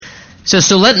says,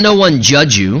 "So let no one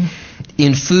judge you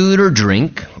in food or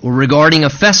drink, or regarding a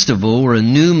festival or a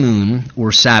new moon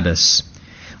or Sabbaths,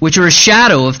 which are a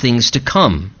shadow of things to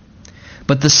come.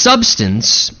 But the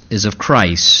substance is of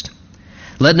Christ.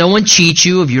 Let no one cheat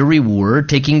you of your reward,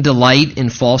 taking delight in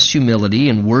false humility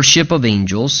and worship of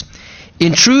angels,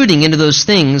 intruding into those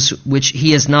things which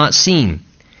he has not seen,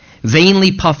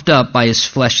 vainly puffed up by his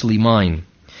fleshly mind,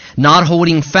 not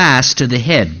holding fast to the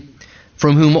head,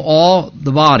 from whom all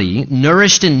the body,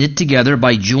 nourished and knit together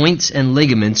by joints and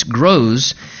ligaments,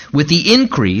 grows with the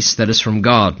increase that is from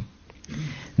God.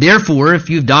 Therefore,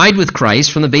 if you've died with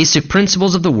Christ from the basic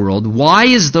principles of the world, why,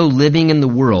 as though living in the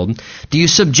world, do you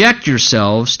subject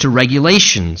yourselves to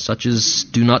regulations such as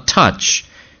do not touch,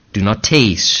 do not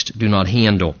taste, do not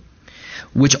handle,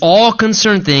 which all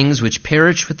concern things which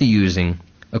perish with the using,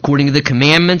 according to the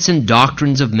commandments and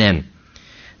doctrines of men?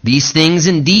 These things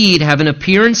indeed have an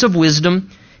appearance of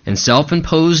wisdom and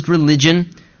self-imposed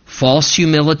religion, false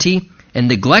humility, and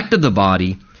neglect of the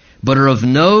body, but are of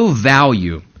no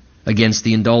value against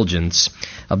the indulgence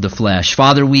of the flesh."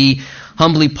 Father, we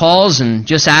humbly pause and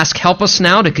just ask, help us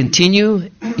now to continue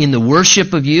in the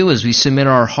worship of you as we submit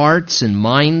our hearts and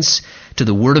minds to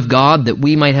the Word of God, that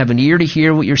we might have an ear to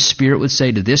hear what your Spirit would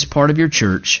say to this part of your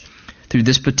church through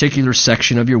this particular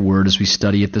section of your Word as we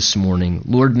study it this morning.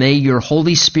 Lord, may your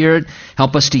Holy Spirit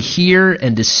help us to hear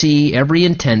and to see every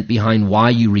intent behind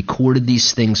why you recorded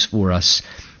these things for us,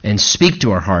 and speak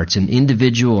to our hearts in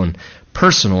individual and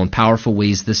personal and powerful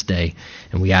ways this day.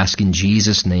 And we ask in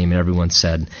Jesus' name, and everyone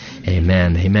said,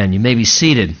 amen. Amen. You may be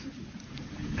seated.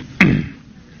 I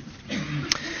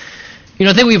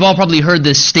think we've all probably heard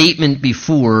this statement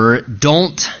before: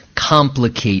 don't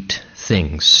complicate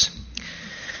things.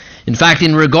 In fact,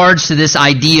 in regards to this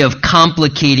idea of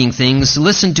complicating things,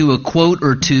 listen to a quote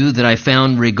or two that I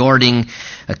found regarding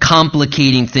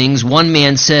complicating things. One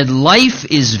man said, "Life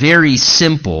is very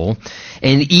simple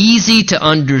and easy to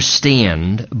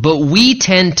understand, but we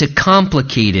tend to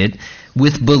complicate it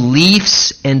with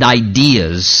beliefs and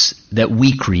ideas that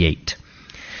we create."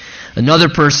 Another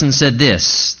person said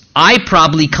this, "I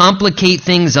probably complicate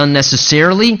things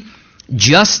unnecessarily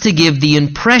just to give the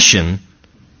impression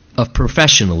of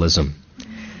professionalism."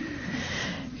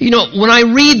 When I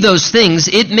read those things,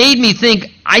 it made me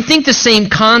think, I think the same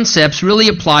concepts really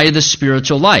apply to the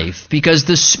spiritual life, because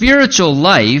the spiritual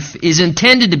life is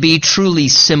intended to be truly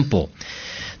simple.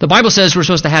 The Bible says we're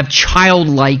supposed to have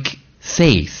childlike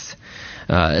faith.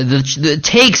 It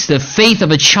takes the faith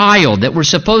of a child, that we're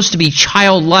supposed to be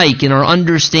childlike in our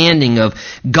understanding of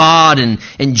God and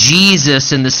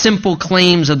Jesus and the simple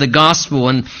claims of the gospel.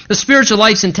 And the spiritual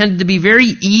life is intended to be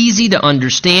very easy to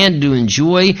understand, to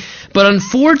enjoy. But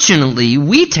unfortunately,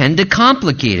 we tend to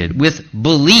complicate it with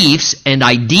beliefs and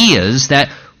ideas that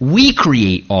we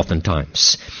create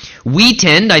oftentimes. We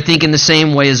tend, I think in the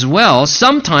same way as well,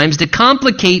 sometimes to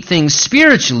complicate things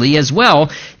spiritually as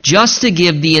well, just to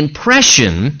give the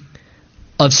impression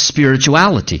of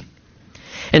spirituality.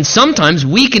 And sometimes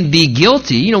we can be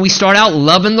guilty. We start out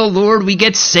loving the Lord, we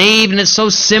get saved, and it's so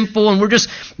simple, and we're just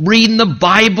reading the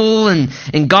Bible, and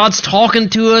God's talking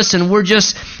to us, and we're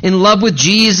just in love with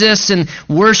Jesus and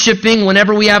worshiping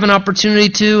whenever we have an opportunity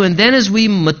to. And then as we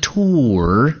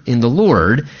mature in the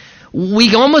Lord,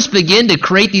 we almost begin to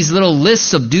create these little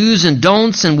lists of do's and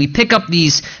don'ts, and we pick up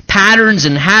these patterns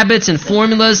and habits and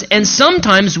formulas, and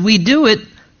sometimes we do it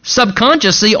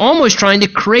subconsciously, almost trying to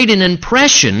create an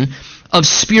impression of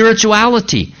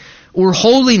spirituality or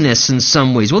holiness in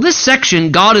some ways. Well, this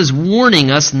section, God is warning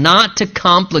us not to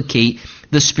complicate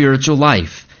the spiritual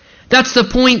life. That's the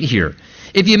point here.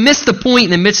 If you miss the point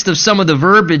in the midst of some of the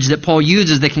verbiage that Paul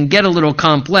uses that can get a little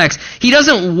complex, he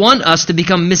doesn't want us to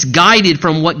become misguided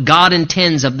from what God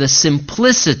intends of the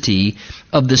simplicity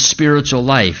of the spiritual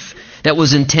life that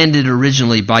was intended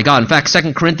originally by God. In fact,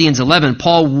 2 Corinthians 11,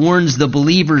 Paul warns the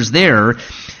believers there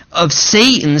of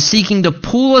Satan seeking to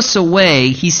pull us away,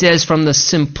 he says, from the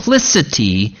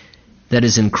simplicity that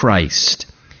is in Christ.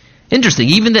 Interesting,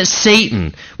 even that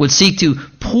Satan would seek to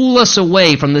pull us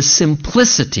away from the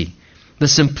simplicity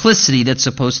that's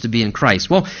supposed to be in Christ.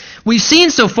 Well, we've seen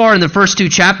so far in the first two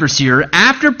chapters here,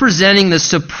 after presenting the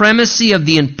supremacy of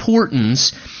the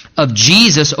importance of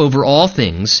Jesus over all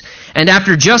things, and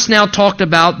after just now talked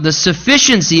about the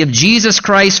sufficiency of Jesus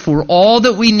Christ for all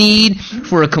that we need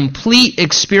for a complete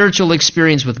spiritual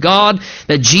experience with God,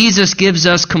 that Jesus gives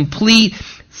us complete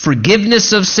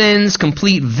forgiveness of sins,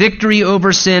 complete victory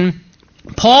over sin,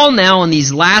 Paul now in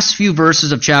these last few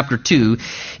verses of chapter 2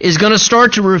 is going to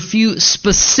start to refute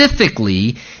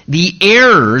specifically the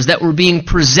errors that were being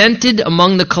presented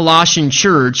among the Colossian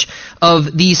church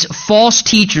of these false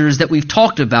teachers that we've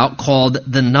talked about called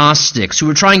the Gnostics, who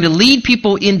were trying to lead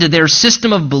people into their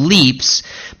system of beliefs,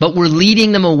 but were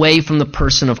leading them away from the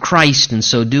person of Christ in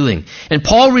so doing. And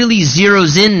Paul really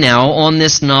zeroes in now on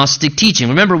this Gnostic teaching.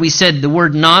 Remember, we said the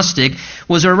word Gnostic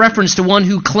was a reference to one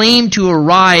who claimed to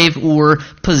arrive or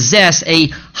possess a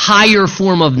higher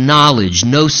form of knowledge,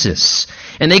 gnosis.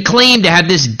 And they claimed to have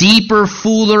this deeper,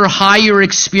 fuller, higher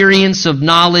experience of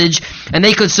knowledge, and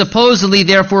they could supposedly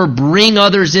therefore bring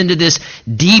others into this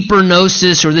deeper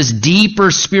gnosis or this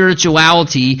deeper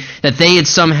spirituality that they had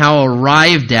somehow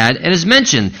arrived at. And as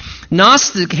mentioned,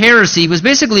 Gnostic heresy was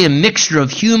basically a mixture of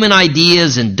human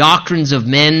ideas and doctrines of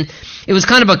men. It was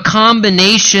kind of a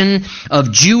combination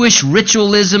of Jewish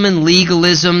ritualism and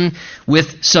legalism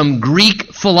with some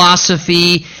Greek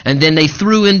philosophy, and then they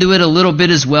threw into it a little bit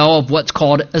as well of what's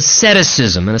called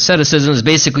asceticism. And asceticism is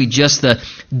basically just the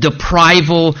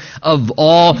deprival of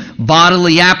all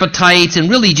bodily appetites and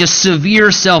really just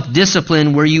severe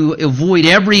self-discipline where you avoid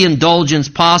every indulgence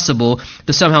possible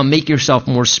to somehow make yourself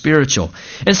more spiritual.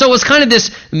 And so it's kind of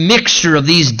this mixture of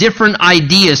these different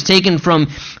ideas taken from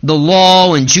the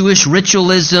law and Jewish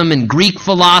ritualism and Greek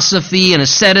philosophy and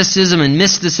asceticism and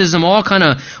mysticism all kind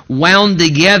of wound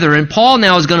together. And Paul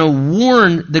now is going to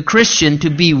warn the Christian to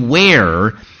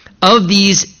beware of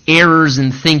these errors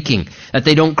in thinking, that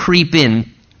they don't creep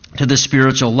in to the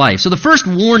spiritual life. So the first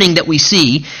warning that we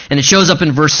see, and it shows up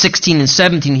in verse 16 and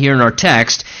 17 here in our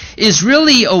text, is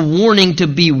really a warning to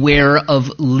beware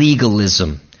of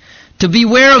legalism. To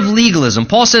beware of legalism.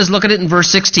 Paul says, look at it in verse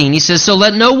 16. He says, so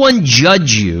let no one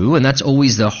judge you, and that's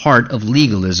always the heart of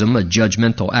legalism, a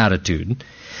judgmental attitude.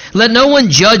 Let no one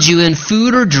judge you in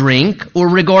food or drink, or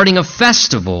regarding a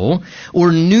festival,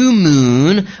 or new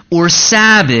moon, or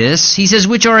Sabbaths, he says,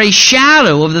 which are a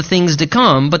shadow of the things to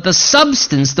come, but the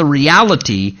substance, the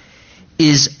reality,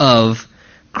 is of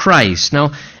Christ.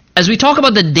 Now, as we talk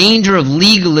about the danger of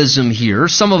legalism here,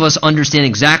 some of us understand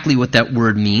exactly what that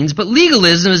word means, but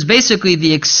legalism is basically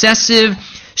the excessive,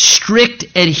 strict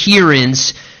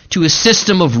adherence to a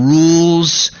system of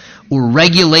rules or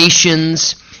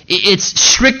regulations. It's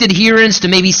strict adherence to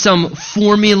maybe some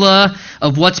formula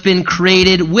of what's been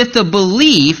created with the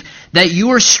belief that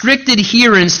your strict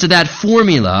adherence to that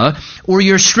formula or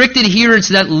your strict adherence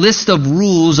to that list of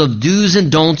rules of do's and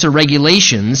don'ts or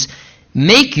regulations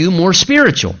make you more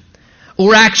spiritual,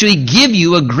 or actually give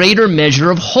you a greater measure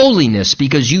of holiness.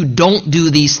 Because you don't do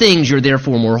these things, you're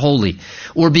therefore more holy.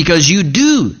 Or because you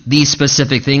do these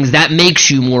specific things, that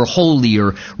makes you more holy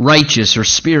or righteous or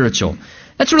spiritual.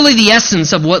 That's really the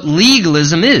essence of what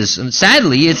legalism is. And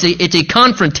sadly, it's a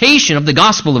confrontation of the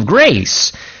gospel of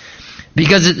grace.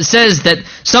 Because it says that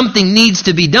something needs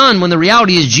to be done when the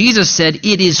reality is Jesus said,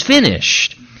 it is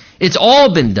finished. It's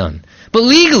all been done. But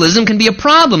legalism can be a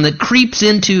problem that creeps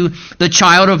into the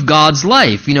child of God's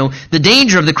life. You know, the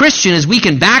danger of the Christian is we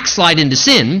can backslide into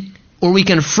sin, or we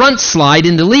can front slide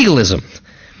into legalism.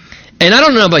 And I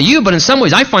don't know about you, but in some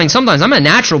ways I find sometimes I'm a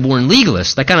natural-born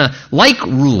legalist. I kind of like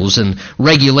rules and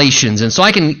regulations, and so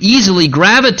I can easily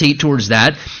gravitate towards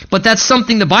that. But that's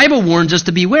something the Bible warns us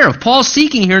to beware of. Paul's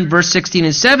seeking here in verse 16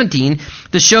 and 17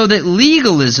 to show that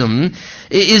legalism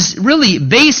is really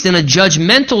based in a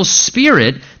judgmental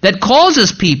spirit that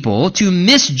causes people to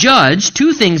misjudge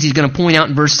two things he's going to point out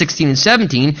in verse 16 and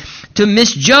 17, to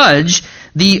misjudge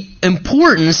the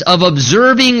importance of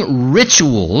observing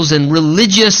rituals and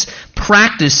religious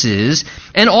practices,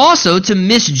 and also to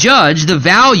misjudge the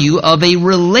value of a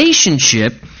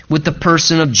relationship with the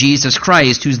person of Jesus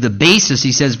Christ, who's the basis,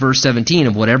 he says, verse 17,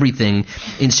 of what everything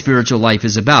in spiritual life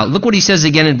is about. Look what he says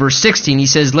again in verse 16. He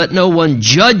says, let no one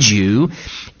judge you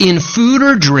in food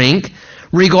or drink,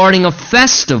 regarding a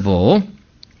festival,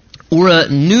 or a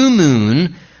new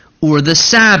moon, or the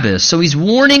Sabbath. So he's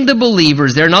warning the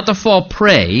believers there not to fall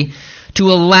prey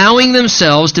to allowing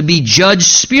themselves to be judged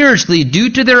spiritually due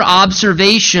to their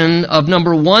observation of,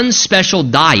 number one, special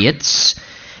diets,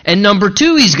 and number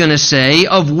two, he's going to say,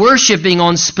 of worshiping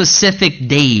on specific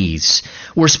days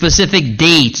or specific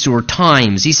dates or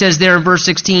times. He says there in verse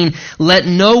 16, let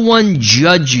no one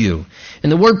judge you.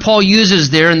 And the word Paul uses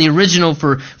there in the original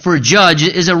for judge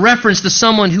is a reference to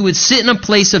someone who would sit in a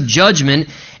place of judgment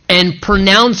and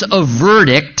pronounce a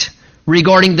verdict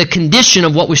regarding the condition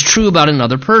of what was true about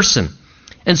another person.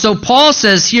 And so Paul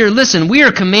says here, listen, we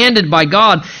are commanded by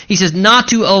God, he says, not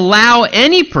to allow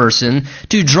any person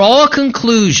to draw a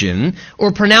conclusion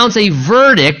or pronounce a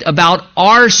verdict about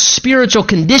our spiritual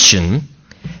condition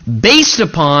based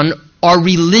upon our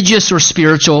religious or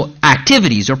spiritual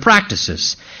activities or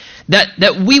practices.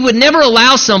 That we would never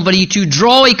allow somebody to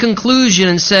draw a conclusion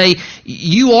and say,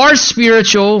 you are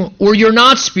spiritual or you're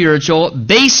not spiritual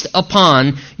based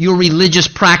upon your religious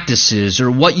practices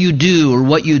or what you do or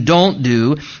what you don't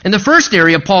do. And the first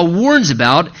area Paul warns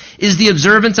about is the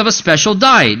observance of a special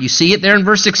diet. You see it there in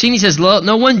verse 16. He says, "Let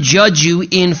no one judge you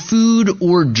in food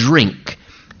or drink."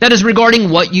 That is regarding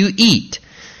what you eat.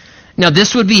 Now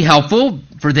this would be helpful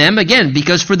for them, again,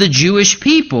 because for the Jewish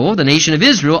people, the nation of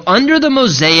Israel, under the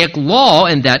Mosaic law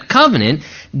and that covenant,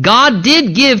 God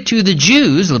did give to the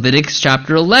Jews, Leviticus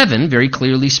chapter 11 very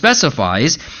clearly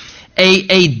specifies,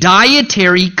 a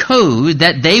dietary code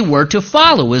that they were to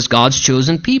follow as God's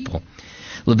chosen people.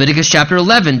 Leviticus chapter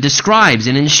 11 describes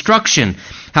in instruction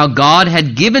how God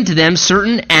had given to them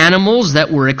certain animals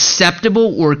that were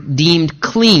acceptable or deemed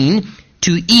clean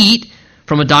to eat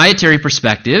from a dietary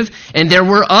perspective, and there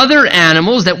were other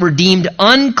animals that were deemed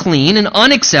unclean and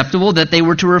unacceptable that they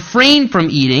were to refrain from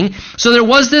eating. So there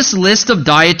was this list of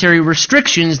dietary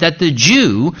restrictions that the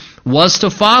Jew was to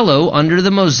follow under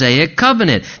the Mosaic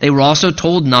covenant. They were also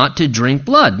told not to drink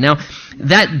blood. Now,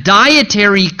 that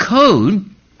dietary code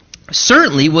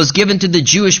certainly was given to the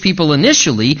Jewish people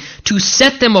initially to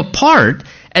set them apart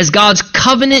as God's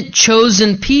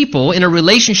covenant-chosen people in a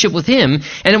relationship with Him,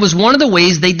 and it was one of the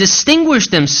ways they distinguished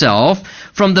themselves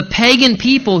from the pagan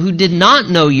people who did not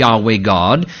know Yahweh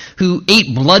God, who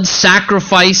ate blood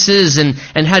sacrifices and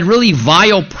had really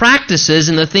vile practices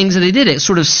in the things that they did. It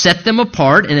sort of set them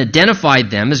apart and identified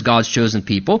them as God's chosen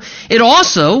people. It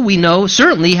also, we know,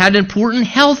 certainly had important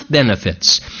health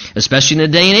benefits, especially in a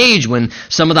day and age when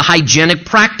some of the hygienic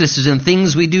practices and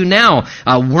things we do now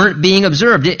weren't being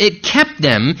observed. It kept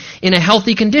them in a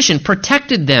healthy condition,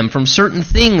 protected them from certain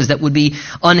things that would be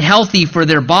unhealthy for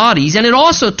their bodies, and it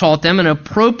also taught them an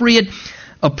appropriate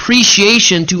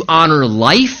appreciation to honor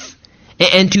life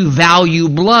and to value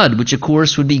blood, which of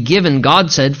course would be given,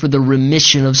 God said, for the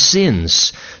remission of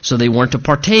sins. So they weren't to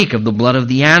partake of the blood of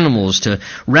the animals, to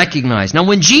recognize. Now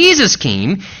when Jesus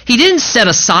came, He didn't set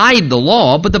aside the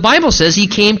law, but the Bible says He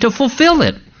came to fulfill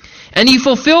it. And He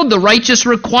fulfilled the righteous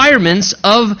requirements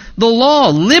of the law,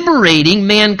 liberating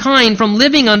mankind from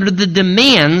living under the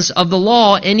demands of the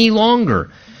law any longer.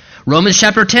 Romans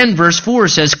chapter 10 verse 4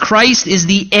 says, "Christ is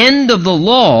the end of the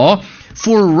law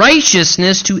for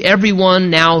righteousness to everyone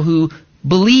now who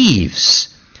believes."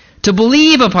 To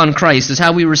believe upon Christ is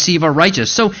how we receive our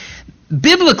righteousness. So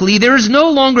biblically, there is no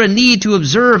longer a need to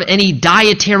observe any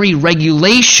dietary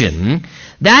regulation.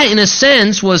 That, in a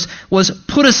sense, was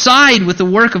put aside with the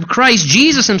work of Christ.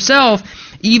 Jesus Himself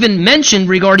even mentioned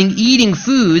regarding eating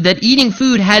food that eating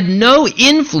food had no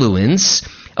influence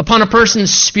upon a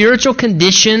person's spiritual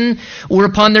condition or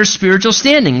upon their spiritual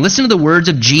standing. Listen to the words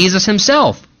of Jesus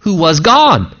Himself, who was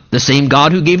God, the same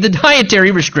God who gave the dietary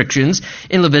restrictions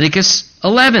in Leviticus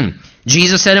 11.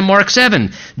 Jesus said in Mark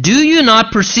 7, "Do you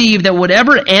not perceive that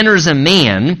whatever enters a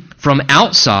man from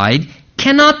outside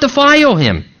cannot defile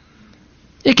him?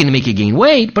 It can make you gain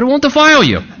weight, but it won't defile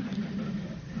you."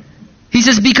 He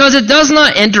says, "Because it does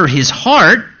not enter his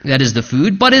heart," that is the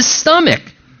food, "but his stomach,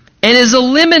 and is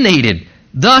eliminated.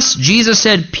 Thus," Jesus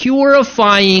said,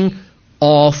 "purifying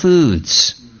all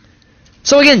foods."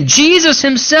 So again, Jesus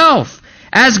Himself,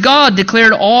 as God,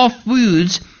 declared all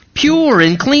foods pure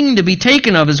and clean to be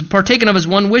partaken of as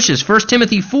one wishes. 1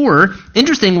 Timothy 4,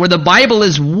 interesting, where the Bible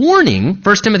is warning,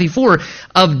 1 Timothy 4,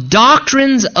 of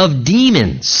doctrines of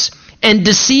demons and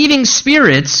deceiving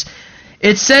spirits.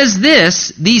 It says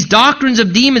this, these doctrines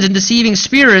of demons and deceiving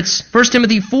spirits, 1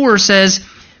 Timothy 4 says,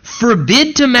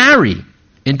 "Forbid to marry,"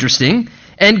 interesting,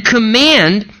 "and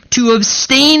command to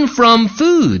abstain from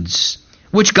foods,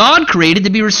 which God created to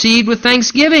be received with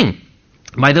thanksgiving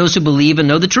by those who believe and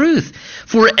know the truth.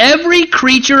 For every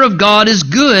creature of God is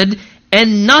good,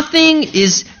 and nothing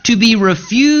is to be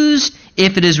refused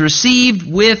if it is received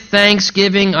with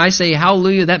thanksgiving." I say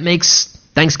hallelujah, that makes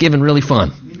Thanksgiving really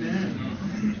fun.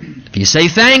 Amen. If you say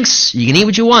thanks, you can eat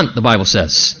what you want, the Bible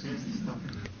says.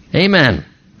 Amen.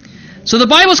 So the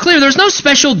Bible's clear. There's no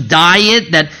special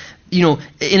diet that,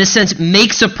 in a sense,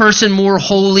 makes a person more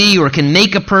holy or can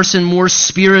make a person more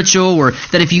spiritual, or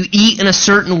that if you eat in a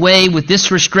certain way with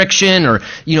this restriction, or,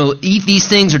 eat these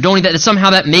things or don't eat that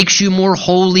somehow that makes you more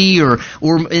holy, or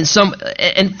in some.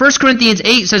 And 1 Corinthians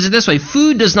 8 says it this way,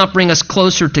 "Food does not bring us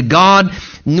closer to God,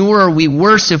 nor are we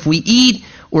worse if we eat,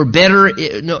 or better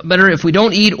if we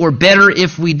don't eat, or better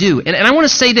if we do." And I want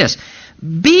to say this.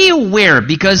 Be aware,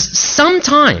 because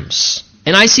sometimes,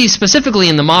 and I see specifically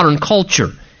in the modern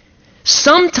culture,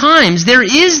 sometimes there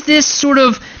is this sort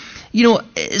of,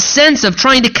 sense of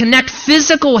trying to connect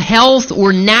physical health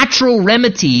or natural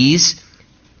remedies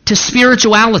to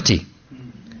spirituality.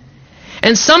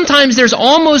 And sometimes there's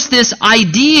almost this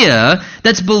idea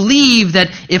that's believed that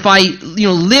if I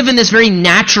live in this very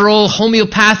natural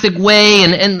homeopathic way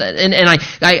and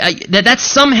that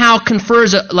somehow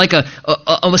confers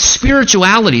a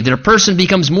spirituality, that a person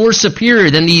becomes more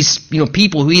superior than these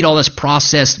people who eat all this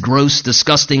processed, gross,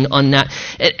 disgusting,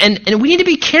 and we need to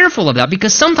be careful of that,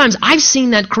 because sometimes I've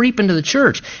seen that creep into the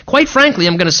church. Quite frankly,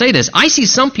 I'm going to say this. I see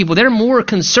some people, they're more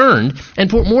concerned and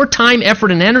put more time, effort,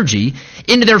 and energy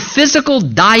into their physical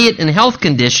diet and health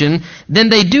condition than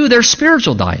they do their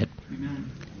spiritual diet. Amen.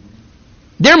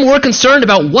 They're more concerned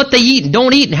about what they eat and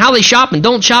don't eat and how they shop and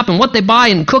don't shop and what they buy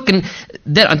and cook. And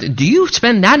do you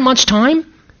spend that much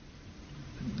time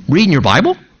reading your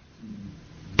Bible?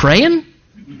 Praying?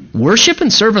 Worshiping?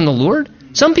 Serving the Lord?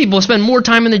 Some people spend more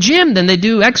time in the gym than they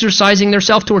do exercising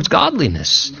themselves towards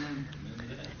godliness.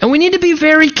 And we need to be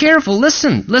very careful.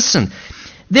 Listen.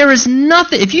 There is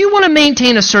nothing, if you want to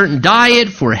maintain a certain diet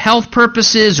for health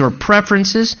purposes or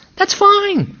preferences, that's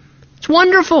fine. It's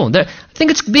wonderful. I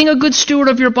think it's being a good steward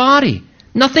of your body.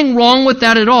 Nothing wrong with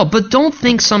that at all. But don't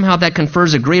think somehow that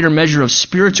confers a greater measure of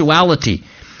spirituality,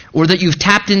 or that you've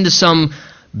tapped into some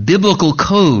biblical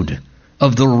code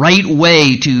of the right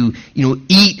way to,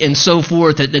 eat and so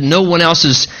forth, that no one else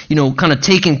is, kind of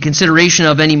taking consideration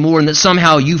of anymore, and that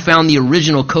somehow you found the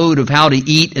original code of how to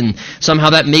eat, and somehow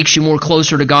that makes you more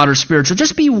closer to God or spiritual.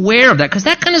 Just be aware of that, because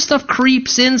that kind of stuff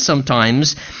creeps in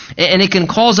sometimes, and it can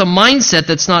cause a mindset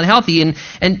that's not healthy, and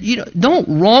don't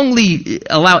wrongly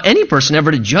allow any person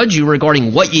ever to judge you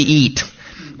regarding what you eat.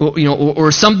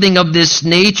 Or something of this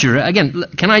nature. Again,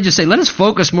 can I just say, let us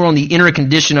focus more on the inner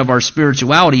condition of our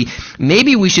spirituality.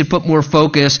 Maybe we should put more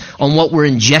focus on what we're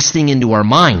ingesting into our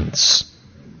minds,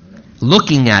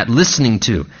 looking at, listening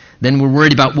to, than we're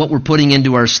worried about what we're putting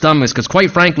into our stomachs. Because quite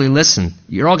frankly, listen,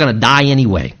 you're all going to die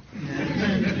anyway.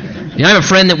 I have a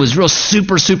friend that was real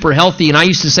super, super healthy, and I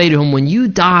used to say to him, when you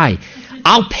die,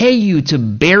 I'll pay you to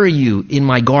bury you in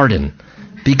my garden,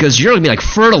 because you're going to be like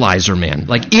fertilizer, man.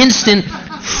 Like instant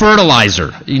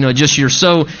fertilizer. Just you're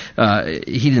so...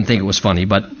 he didn't think it was funny,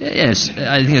 but yes,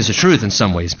 I think it's the truth in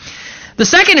some ways. The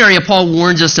second area Paul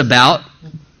warns us about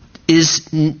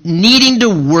is needing to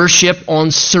worship on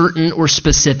certain or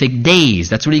specific days.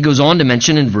 That's what he goes on to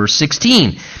mention in verse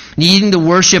 16. Needing to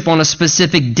worship on a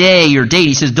specific day or date.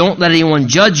 He says, don't let anyone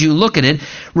judge you, look at it,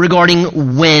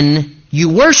 regarding when you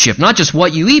worship. Not just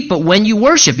what you eat, but when you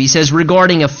worship. He says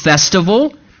regarding a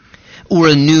festival or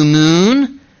a new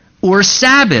moon or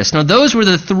Sabbath. Now those were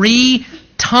the 3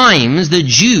 times the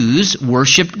Jews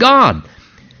worshiped God,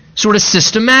 sort of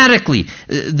systematically.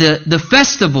 The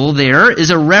festival there is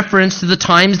a reference to the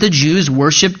times the Jews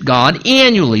worshiped God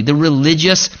annually, the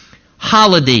religious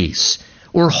holidays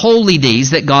or holy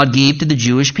days that God gave to the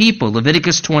Jewish people.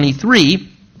 Leviticus 23,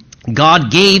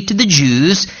 God gave to the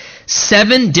Jews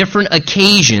 7 different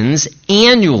occasions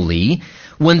annually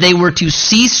when they were to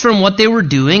cease from what they were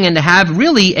doing and to have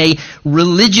really a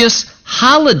religious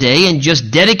holiday and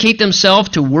just dedicate themselves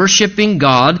to worshiping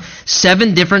God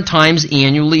 7 different times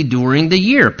annually during the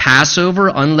year. Passover,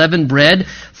 unleavened bread,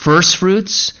 first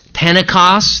fruits,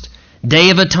 Pentecost,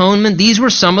 Day of Atonement. These were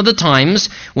some of the times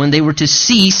when they were to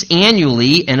cease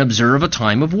annually and observe a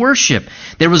time of worship.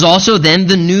 There was also then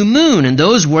the new moon, and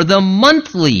those were the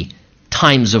monthly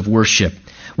times of worship,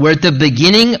 where at the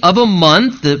beginning of a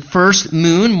month, the first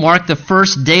moon marked the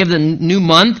first day of the new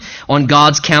month on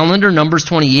God's calendar, Numbers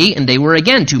 28, and they were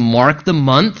again to mark the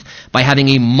month by having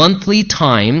a monthly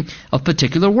time of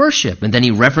particular worship. And then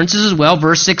he references as well,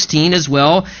 verse 16 as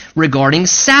well, regarding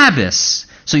Sabbaths.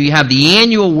 So you have the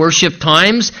annual worship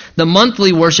times, the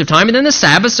monthly worship time, and then the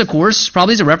Sabbaths, of course,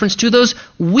 probably is a reference to those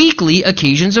weekly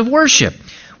occasions of worship,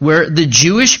 where the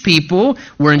Jewish people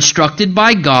were instructed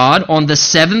by God on the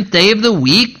 7th day of the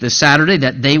week, the Saturday,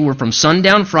 that they were from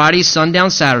sundown Friday,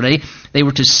 sundown Saturday, they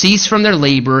were to cease from their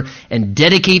labor and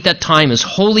dedicate that time as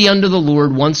holy unto the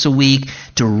Lord once a week,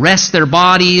 to rest their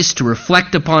bodies, to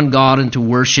reflect upon God, and to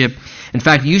worship. In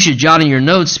fact, you should jot in your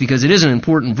notes, because it is an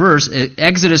important verse.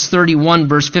 Exodus 31,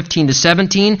 verse 15 to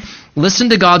 17. Listen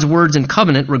to God's words in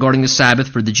covenant regarding the Sabbath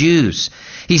for the Jews.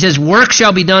 He says, "Work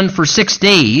shall be done for 6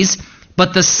 days,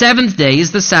 but the 7th day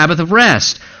is the Sabbath of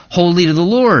rest, holy to the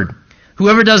Lord.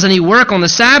 Whoever does any work on the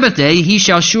Sabbath day, he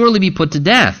shall surely be put to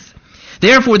death.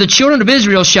 Therefore the children of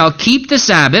Israel shall keep the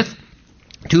Sabbath,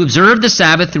 to observe the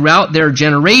Sabbath throughout their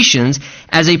generations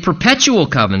as a perpetual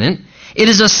covenant. It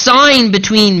is a sign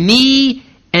between me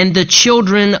and the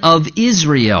children of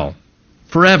Israel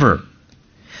forever.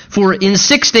 For in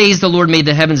 6 days the Lord made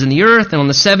the heavens and the earth, and on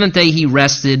the 7th day he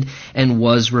rested and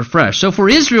was refreshed." So for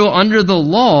Israel, under the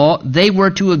law, they were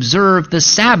to observe the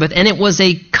Sabbath, and it was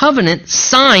a covenant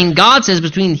sign, God says,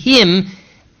 between him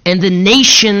and the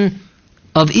nation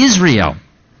of Israel.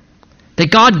 That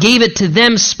God gave it to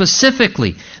them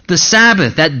specifically. The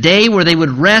Sabbath, that day where they would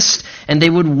rest and they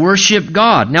would worship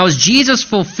God. Now, as Jesus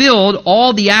fulfilled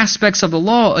all the aspects of the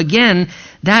law, again,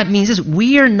 that means this: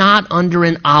 we are not under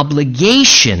an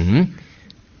obligation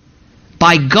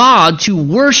by God to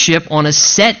worship on a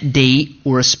set date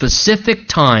or a specific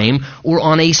time or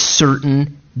on a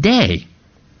certain day.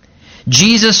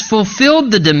 Jesus fulfilled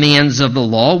the demands of the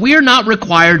law. We are not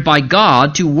required by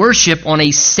God to worship on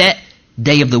a set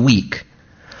day of the week,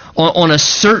 on a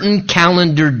certain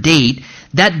calendar date.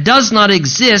 That does not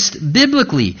exist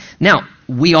biblically. Now,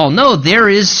 we all know there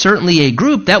is certainly a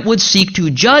group that would seek to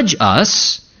judge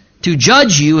us, to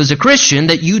judge you as a Christian,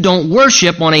 that you don't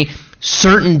worship on a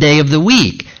certain day of the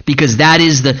week, because that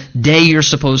is the day you're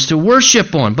supposed to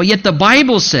worship on. But yet the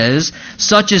Bible says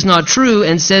such is not true,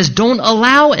 and says don't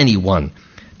allow anyone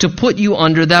to put you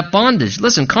under that bondage.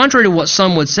 Listen, contrary to what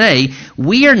some would say,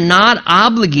 we are not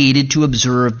obligated to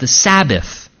observe the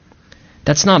Sabbath.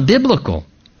 That's not biblical.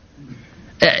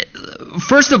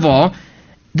 First of all,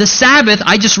 the Sabbath,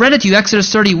 I just read it to you,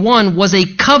 Exodus 31, was a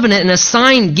covenant and a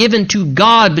sign given to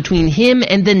God between him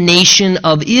and the nation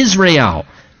of Israel.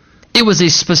 It was a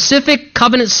specific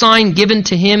covenant sign given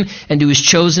to him and to his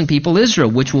chosen people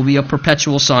Israel, which will be a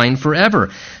perpetual sign forever.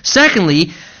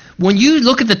 Secondly, when you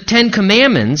look at the Ten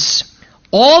Commandments,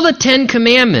 all the Ten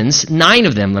Commandments, 9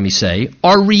 of them, let me say,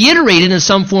 are reiterated in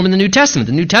some form in the New Testament.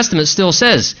 The New Testament still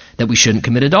says that we shouldn't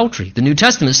commit adultery. The New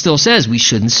Testament still says we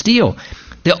shouldn't steal.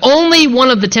 The only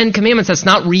one of the Ten Commandments that's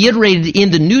not reiterated in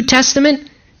the New Testament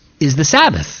is the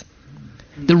Sabbath.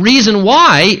 The reason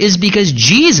why is because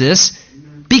Jesus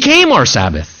became our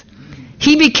Sabbath.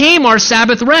 He became our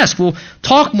Sabbath rest. We'll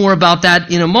talk more about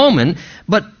that in a moment,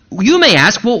 but you may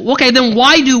ask, well, okay, then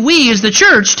why do we as the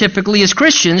church, typically as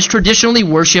Christians, traditionally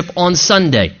worship on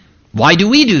Sunday? Why do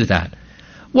we do that?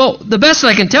 Well, the best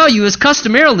I can tell you is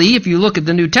customarily, if you look at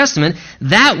the New Testament,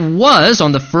 that was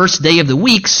on the first day of the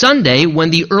week, Sunday, when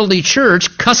the early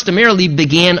church customarily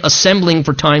began assembling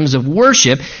for times of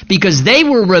worship, because they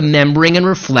were remembering and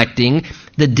reflecting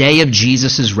the day of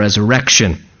Jesus'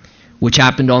 resurrection, which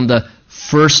happened on the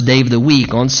first day of the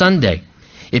week on Sunday.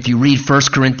 If you read 1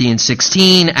 Corinthians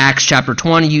 16, Acts chapter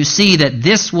 20, you see that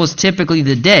this was typically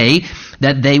the day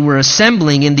that they were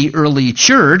assembling in the early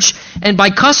church. And by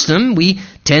custom, we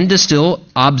tend to still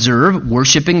observe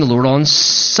worshiping the Lord on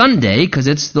Sunday because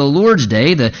it's the Lord's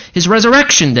day, his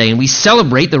resurrection day. And we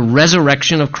celebrate the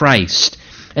resurrection of Christ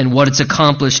and what it's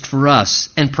accomplished for us.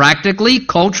 And practically,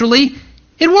 culturally,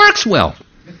 it works well.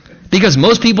 Because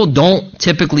most people don't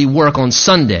typically work on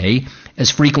Sunday as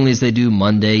frequently as they do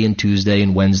Monday and Tuesday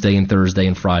and Wednesday and Thursday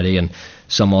and Friday, and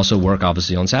some also work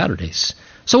obviously on Saturdays.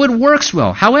 So it works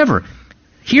well. However,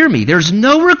 hear me, there's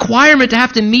no requirement to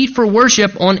have to meet for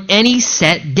worship on any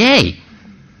set day.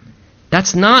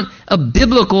 That's not a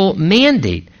biblical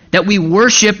mandate that we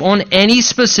worship on any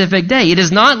specific day. It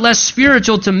is not less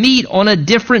spiritual to meet on a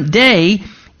different day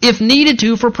if needed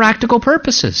to for practical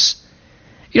purposes.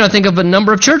 You know, think of a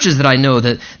number of churches that I know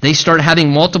that they start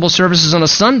having multiple services on a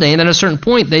Sunday, and then at a certain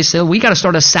point they say, we got to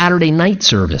start a Saturday night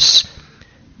service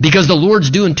because the Lord's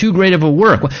doing too great of a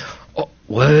work. Oh,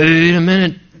 wait a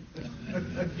minute.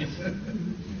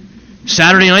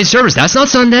 Saturday night service, that's not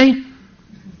Sunday.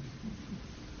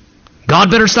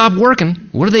 God better stop working.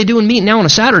 What are they doing meeting now on a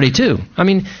Saturday too? I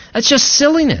mean, that's just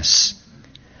silliness.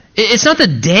 It's not the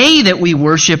day that we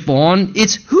worship on,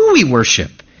 it's who we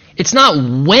worship. It's not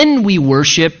when we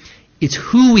worship, it's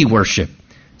who we worship.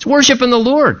 It's worship in the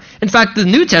Lord. In fact, the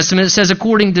New Testament says,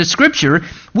 according to Scripture,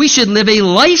 we should live a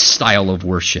lifestyle of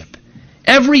worship.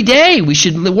 Every day we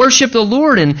should worship the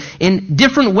Lord in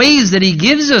different ways that He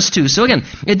gives us to. So again,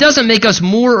 it doesn't make us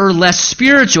more or less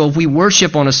spiritual if we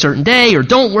worship on a certain day or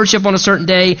don't worship on a certain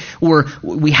day, or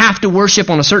we have to worship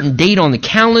on a certain date on the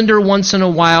calendar once in a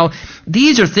while.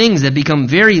 These are things that become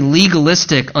very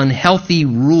legalistic, unhealthy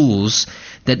rules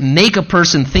that make a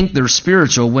person think they're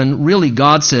spiritual when really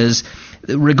God says,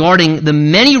 regarding the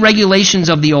many regulations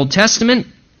of the Old Testament,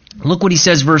 look what He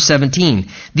says, verse 17.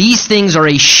 These things are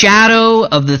a shadow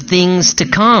of the things to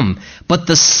come, but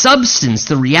the substance,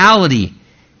 the reality,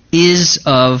 is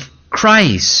of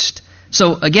Christ.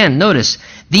 So again, notice,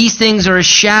 these things are a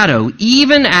shadow,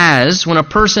 even as when a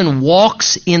person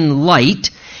walks in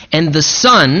light, and the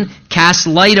sun casts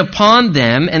light upon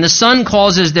them, and the sun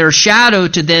causes their shadow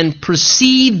to then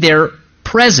precede their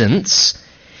presence.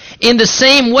 In the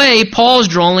same way, Paul's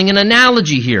drawing an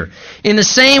analogy here. In the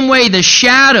same way, the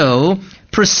shadow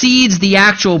precedes the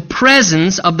actual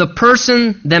presence of the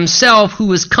person themselves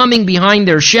who is coming behind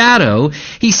their shadow.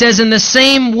 He says in the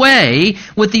same way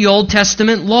with the Old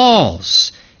Testament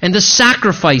laws. and the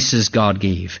sacrifices God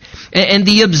gave, and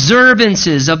the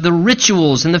observances of the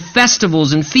rituals and the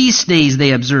festivals and feast days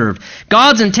they observed.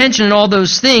 God's intention in all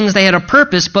those things, they had a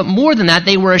purpose, but more than that,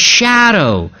 they were a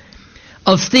shadow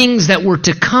of things that were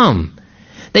to come.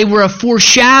 They were a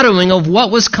foreshadowing of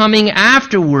what was coming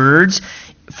afterwards,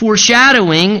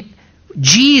 foreshadowing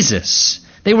Jesus.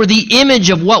 They were the image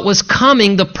of what was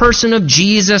coming, the person of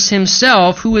Jesus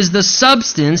himself, who is the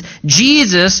substance.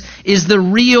 Jesus is the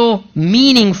real,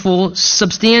 meaningful,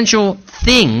 substantial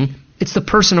thing. It's the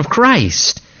person of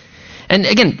Christ. And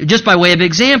again, just by way of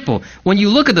example, when you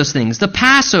look at those things, the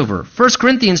Passover, 1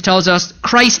 Corinthians tells us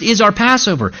Christ is our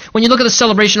Passover. When you look at the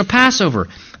celebration of Passover,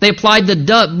 they applied the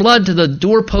blood to the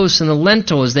doorposts and the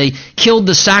lintel as they killed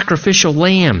the sacrificial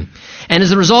lamb. And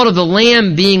as a result of the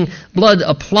lamb being blood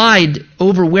applied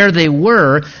over where they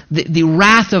were, the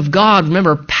wrath of God,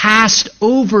 remember, passed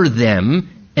over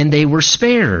them and they were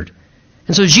spared.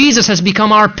 And so Jesus has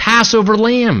become our Passover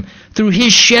lamb. Through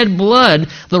his shed blood,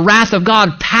 the wrath of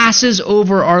God passes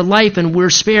over our life and we're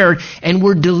spared and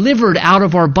we're delivered out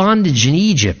of our bondage in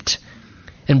Egypt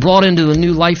and brought into the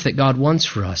new life that God wants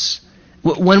for us.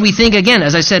 When we think, again,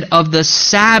 as I said, of the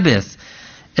Sabbath,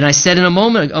 and I said a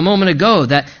moment ago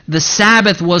that the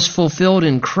Sabbath was fulfilled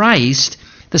in Christ,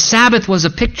 the Sabbath was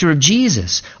a picture of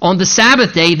Jesus. On the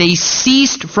Sabbath day, they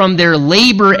ceased from their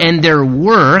labor and their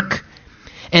work,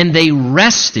 and they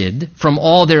rested from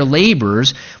all their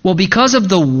labors. Well, because of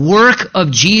the work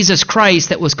of Jesus Christ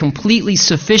that was completely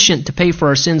sufficient to pay for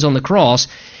our sins on the cross,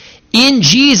 in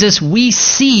Jesus we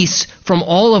cease from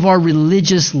all of our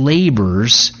religious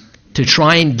labors to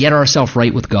try and get ourselves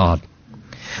right with God.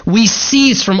 We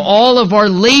cease from all of our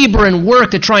labor and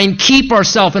work to try and keep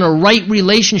ourselves in a right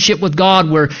relationship with God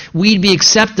where we'd be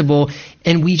acceptable,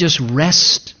 and we just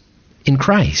rest in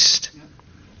Christ.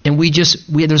 And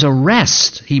there's a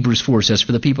rest, Hebrews 4 says,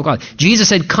 for the people of God. Jesus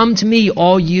said, "Come to me,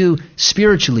 all you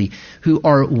spiritually who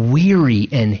are weary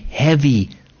and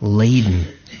heavy laden."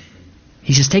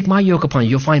 He says, "Take my yoke upon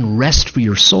you. You'll find rest for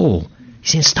your soul."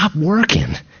 He's saying, stop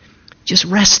working. Just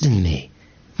rest in me.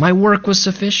 My work was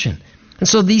sufficient. And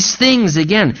so these things,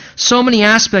 again, so many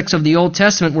aspects of the Old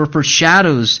Testament were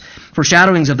foreshadowings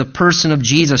of the person of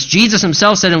Jesus. Jesus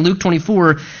himself said in Luke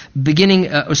 24,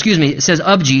 it says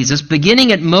of Jesus,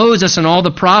 beginning at Moses and all the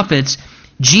prophets,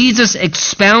 Jesus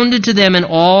expounded to them in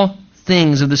all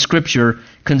things of the Scripture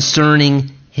concerning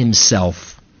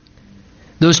himself.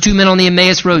 Those two men on the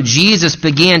Emmaus Road, Jesus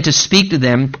began to speak to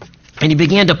them, and he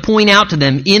began to point out to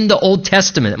them in the Old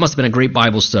Testament. It must have been a great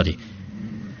Bible study.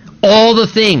 All the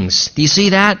things. Do you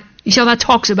see that? You see how that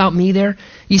talks about me there?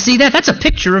 You see that? That's a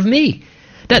picture of me.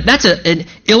 That's an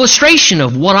illustration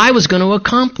of what I was going to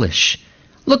accomplish.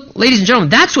 Look, ladies and gentlemen,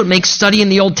 that's what makes studying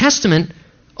the Old Testament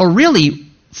a really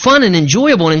fun and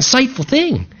enjoyable and insightful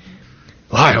thing.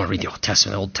 Well, I don't read the Old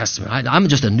Testament. I'm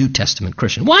just a New Testament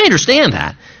Christian. Well, I understand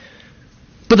that.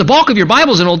 But the bulk of your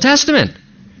Bible is an Old Testament.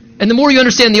 And the more you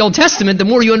understand the Old Testament, the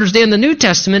more you understand the New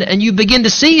Testament, and you begin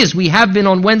to see, as we have been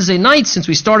on Wednesday nights since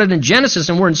we started in Genesis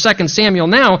and we're in 2 Samuel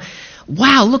now,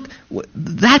 wow, look,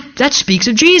 that speaks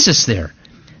of Jesus there.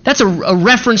 That's a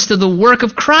reference to the work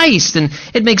of Christ, and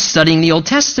it makes studying the Old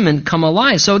Testament come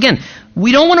alive. So again,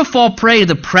 we don't want to fall prey to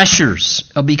the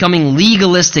pressures of becoming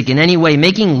legalistic in any way,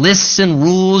 making lists and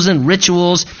rules and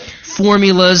rituals,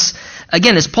 formulas.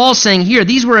 Again, as Paul's saying here,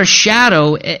 these were a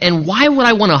shadow, and why would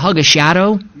I want to hug a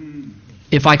shadow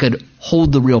if I could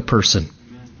hold the real person?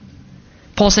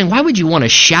 Paul's saying, why would you want a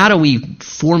shadowy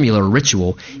formula or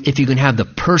ritual if you can have the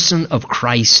person of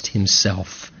Christ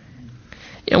himself?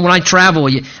 You know, when I travel,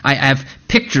 I have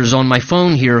pictures on my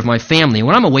phone here of my family.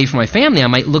 When I'm away from my family, I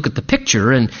might look at the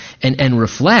picture and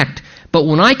reflect. But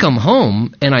when I come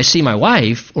home and I see my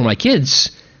wife or my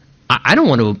kids, I don't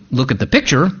want to look at the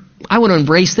picture. I want to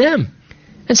embrace them.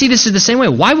 And see, this is the same way.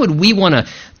 Why would we want to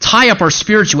tie up our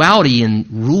spirituality in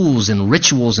rules and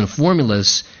rituals and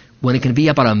formulas when it can be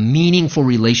about a meaningful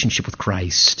relationship with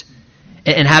Christ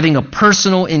and having a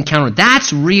personal encounter?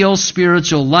 That's real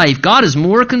spiritual life. God is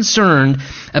more concerned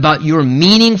about your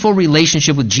meaningful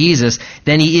relationship with Jesus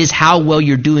than he is how well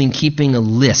you're doing keeping a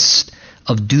list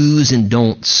of do's and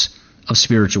don'ts of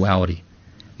spirituality.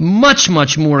 Much,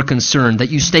 much more concerned that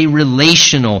you stay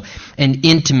relational and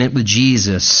intimate with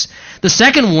Jesus. The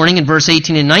second warning in verse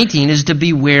 18 and 19 is to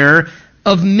beware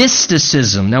of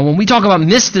mysticism. Now, when we talk about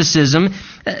mysticism,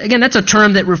 again, that's a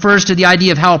term that refers to the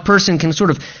idea of how a person can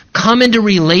sort of come into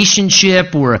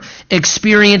relationship or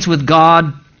experience with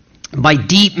God by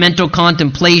deep mental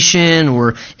contemplation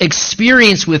or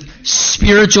experience with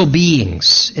spiritual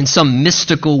beings in some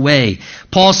mystical way.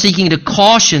 Paul's seeking to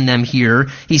caution them here.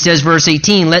 He says, verse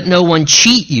 18, let no one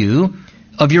cheat you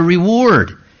of your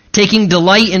reward. taking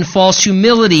delight in false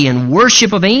humility and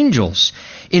worship of angels,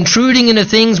 intruding into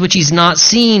things which he's not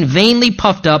seen, vainly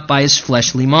puffed up by his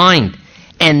fleshly mind,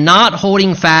 and not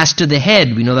holding fast to the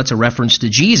head. We know that's a reference to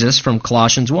Jesus from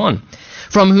Colossians 1,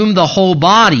 from whom the whole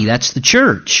body, that's the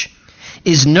church,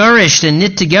 is nourished and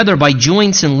knit together by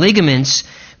joints and ligaments,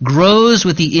 grows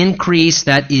with the increase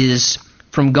that is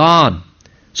from God.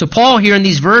 So Paul here in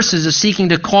these verses is seeking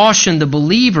to caution the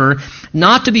believer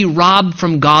not to be robbed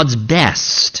from God's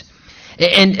best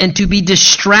and to be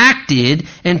distracted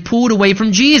and pulled away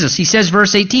from Jesus. He says,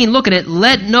 verse 18, look at it,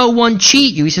 let no one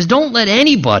cheat you. He says, don't let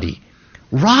anybody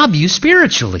rob you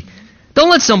spiritually. Don't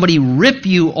let somebody rip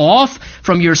you off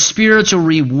from your spiritual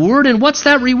reward. And what's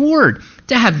that reward?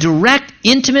 To have direct,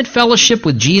 intimate fellowship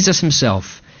with Jesus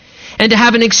himself. And to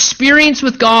have an experience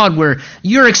with God where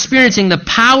you're experiencing the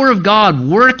power of God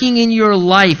working in your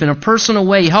life in a personal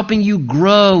way, helping you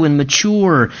grow and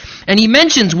mature. And he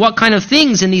mentions what kind of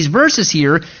things in these verses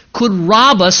here could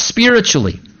rob us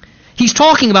spiritually. He's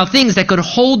talking about things that could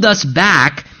hold us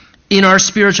back in our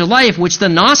spiritual life, which the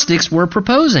Gnostics were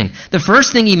proposing. The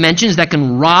first thing he mentions that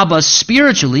can rob us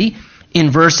spiritually in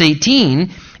verse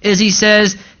 18 is he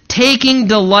says, taking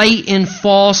delight in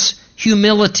false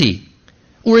humility,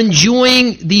 or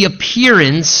enjoying the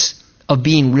appearance of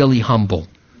being really humble.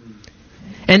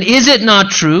 And is it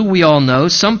not true, we all know,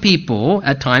 some people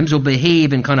at times will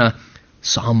behave in kind of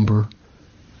somber,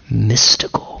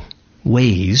 mystical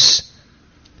ways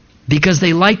because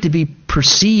they like to be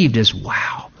perceived as,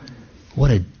 wow,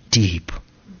 what a deep,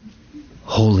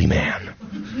 holy man.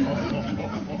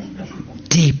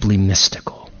 Deeply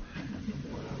mystical.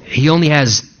 He only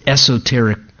has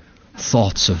esoteric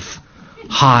thoughts of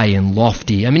high and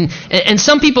lofty. I mean, and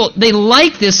some people, they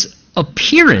like this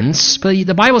appearance, but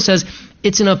the Bible says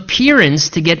it's an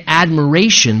appearance to get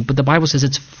admiration, but the Bible says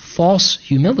it's false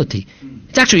humility.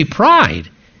 It's actually pride.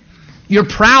 You're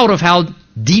proud of how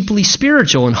deeply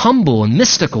spiritual and humble and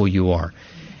mystical you are.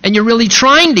 And you're really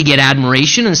trying to get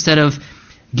admiration instead of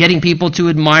getting people to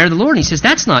admire the Lord. And he says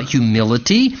that's not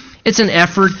humility. It's an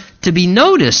effort to be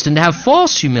noticed and to have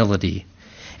false humility.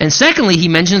 And secondly, he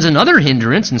mentions another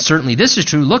hindrance, and certainly this is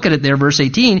true. Look at it there, verse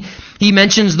 18. He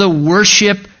mentions the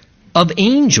worship of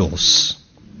angels.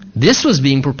 This was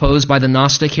being proposed by the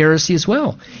Gnostic heresy as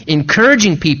well,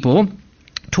 encouraging people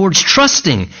towards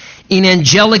trusting in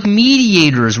angelic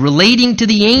mediators, relating to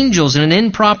the angels in an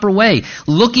improper way,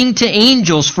 looking to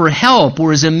angels for help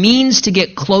or as a means to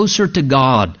get closer to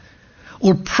God,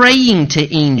 or praying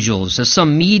to angels as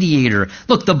some mediator.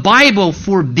 Look, the Bible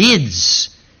forbids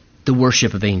the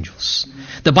worship of angels.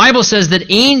 The Bible says that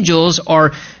angels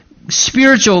are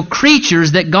spiritual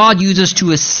creatures that God uses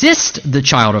to assist the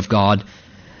child of God.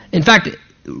 In fact,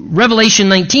 Revelation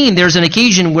 19, there's an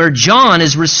occasion where John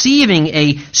is receiving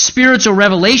a spiritual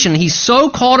revelation. He's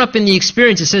so caught up in the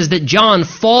experience, it says that John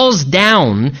falls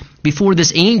down before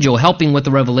this angel helping with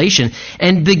the revelation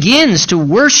and begins to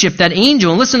worship that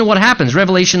angel. And listen to what happens,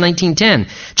 Revelation 19:10.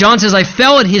 John says, I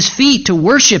fell at his feet to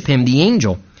worship him, the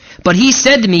angel. But he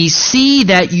said to me, see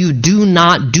that you do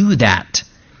not do that.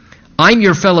 I'm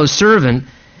your fellow servant.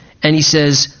 And he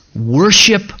says,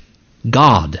 worship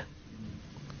God.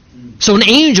 So an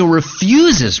angel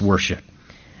refuses worship.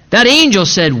 That angel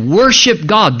said, worship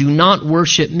God, do not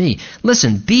worship me.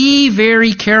 Listen, be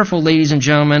very careful, ladies and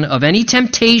gentlemen, of any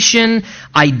temptation,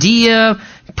 idea,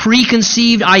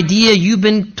 preconceived idea you've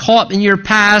been taught in your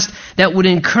past that would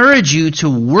encourage you to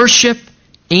worship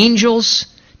angels,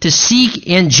 to seek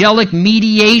angelic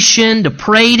mediation, to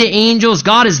pray to angels.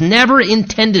 God has never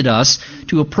intended us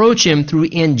to approach him through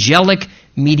angelic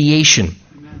mediation.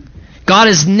 God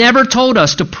has never told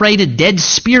us to pray to dead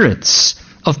spirits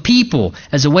of people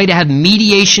as a way to have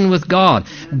mediation with God.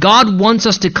 God wants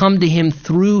us to come to him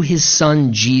through his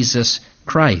Son, Jesus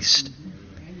Christ.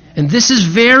 And this is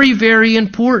very, very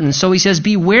important. So he says,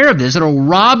 beware of this. It'll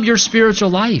rob your spiritual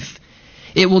life.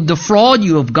 It will defraud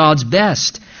you of God's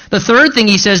best. The third thing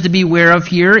he says to beware of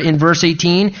here in verse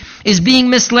 18 is being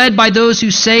misled by those who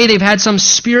say they've had some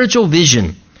spiritual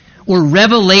vision or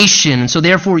revelation, and so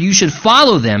therefore you should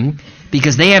follow them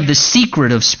because they have the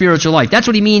secret of spiritual life. That's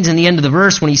what he means in the end of the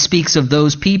verse when he speaks of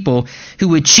those people who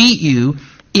would cheat you,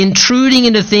 intruding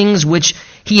into things which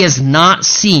he has not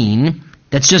seen,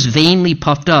 that's just vainly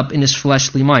puffed up in his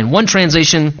fleshly mind. One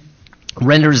translation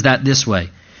renders that this way.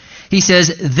 He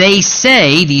says, they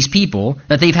say, these people,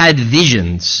 that they've had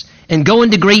visions and go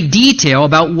into great detail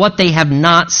about what they have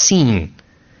not seen.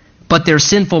 But their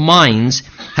sinful minds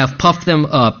have puffed them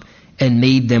up and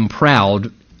made them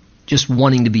proud, just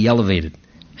wanting to be elevated.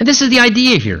 And this is the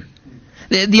idea here.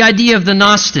 The idea of the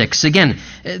Gnostics. Again,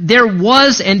 there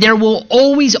was and there will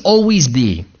always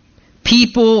be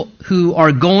people who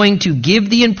are going to give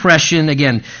the impression,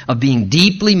 again, of being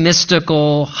deeply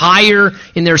mystical, higher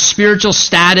in their spiritual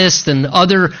status than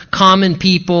other common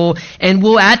people, and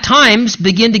will at times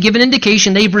begin to give an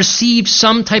indication they've received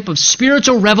some type of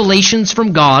spiritual revelations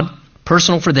from God,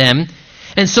 personal for them.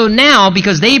 And so now,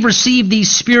 because they've received these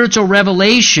spiritual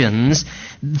revelations,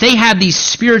 they have these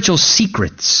spiritual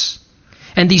secrets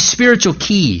and these spiritual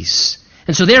keys.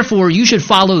 And so therefore, you should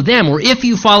follow them, or if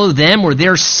you follow them or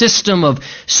their system of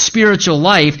spiritual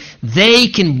life, they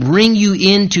can bring you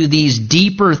into these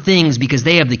deeper things because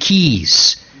they have the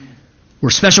keys,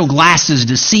 or special glasses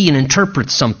to see and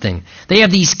interpret something. They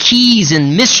have these keys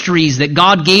and mysteries that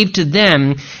God gave to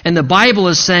them, and the Bible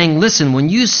is saying, listen, when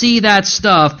you see that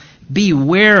stuff,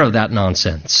 beware of that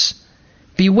nonsense.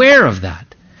 Beware of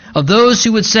that. Of those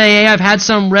who would say, hey, I've had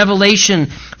some revelation,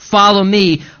 follow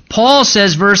me. Paul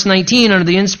says, verse 19, under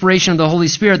the inspiration of the Holy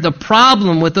Spirit, the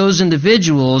problem with those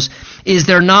individuals is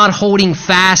they're not holding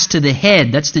fast to the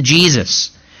head. That's to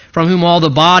Jesus, from whom all the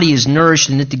body is nourished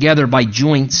and knit together by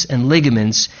joints and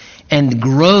ligaments and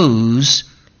grows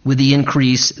with the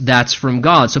increase that's from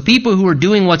God. So people who are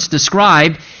doing what's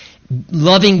described,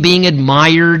 loving being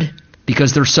admired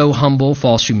because they're so humble,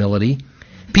 false humility.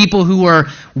 People who are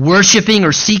worshiping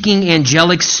or seeking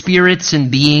angelic spirits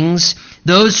and beings.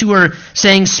 Those who are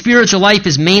saying spiritual life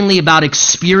is mainly about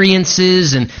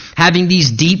experiences and having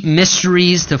these deep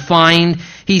mysteries to find.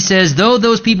 He says, though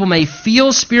those people may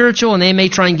feel spiritual and they may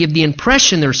try and give the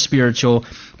impression they're spiritual,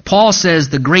 Paul says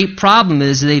the great problem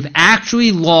is they've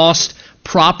actually lost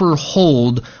proper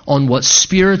hold on what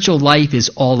spiritual life is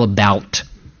all about.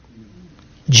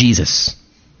 Jesus.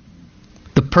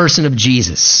 The person of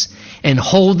Jesus. And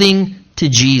holding to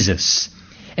Jesus.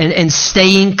 And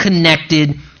staying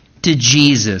connected to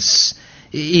Jesus.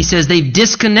 He says they've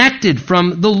disconnected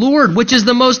from the Lord, which is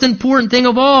the most important thing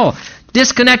of all.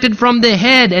 Disconnected from the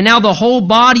head, and now the whole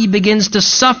body begins to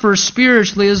suffer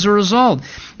spiritually as a result.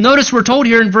 Notice we're told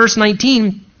here in verse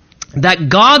 19 that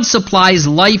God supplies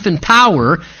life and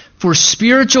power for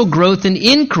spiritual growth and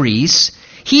increase.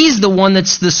 He's the one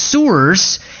that's the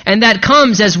source, and that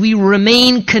comes as we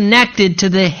remain connected to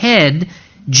the head,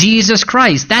 Jesus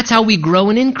Christ. That's how we grow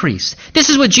and increase. This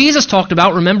is what Jesus talked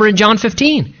about, remember, in John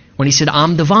 15, when he said,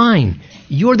 I'm the vine,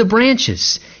 you're the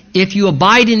branches. If you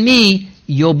abide in me,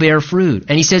 you'll bear fruit.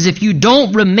 And he says, if you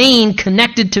don't remain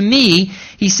connected to me,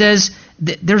 he says,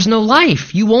 there's no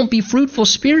life. You won't be fruitful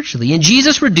spiritually. And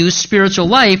Jesus reduced spiritual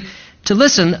life to,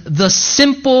 listen, the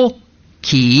simple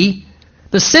key.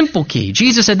 The simple key.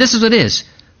 Jesus said, this is what it is.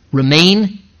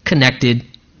 Remain connected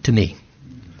to me.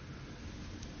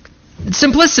 It's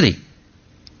simplicity.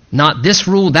 Not this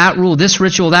rule, this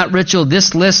ritual, that ritual,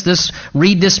 this list, this,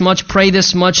 read this much, pray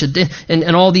this much,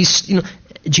 and all these,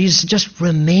 Jesus, just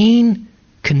remain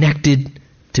connected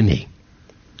to me.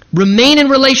 Remain in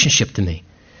relationship to me.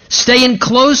 Stay in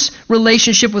close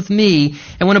relationship with me.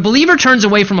 And when a believer turns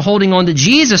away from holding on to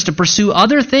Jesus to pursue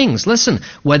other things, listen,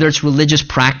 whether it's religious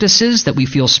practices that we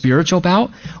feel spiritual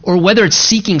about, or whether it's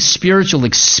seeking spiritual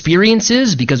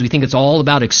experiences because we think it's all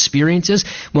about experiences,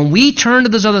 when we turn to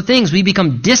those other things, we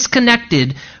become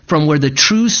disconnected from where the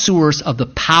true source of the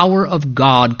power of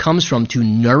God comes from to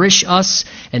nourish us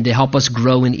and to help us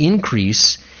grow and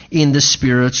increase in the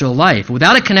spiritual life.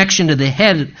 Without a connection to the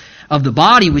head of the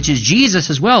body, which is Jesus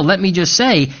as well, let me just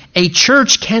say, a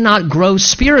church cannot grow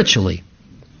spiritually.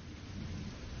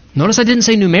 Notice I didn't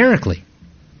say numerically.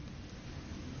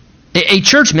 A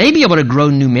church may be able to grow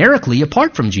numerically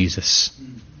apart from Jesus.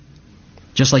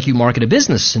 Just like you market a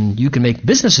business, and you can make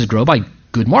businesses grow by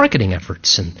good marketing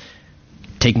efforts and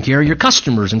taking care of your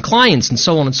customers and clients and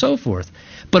so on and so forth.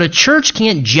 But a church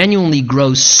can't genuinely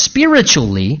grow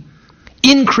spiritually,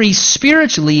 increase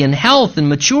spiritually in health and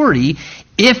maturity,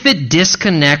 if it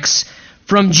disconnects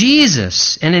from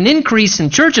Jesus. And an increase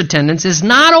in church attendance is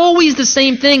not always the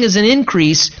same thing as an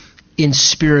increase in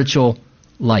spiritual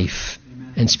life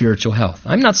and spiritual health.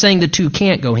 I'm not saying the two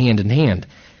can't go hand in hand,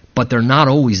 but they're not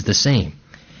always the same.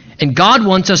 And God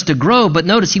wants us to grow, but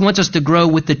notice He wants us to grow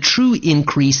with the true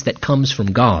increase that comes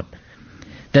from God.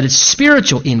 That it's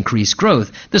spiritual increase,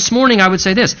 growth. This morning I would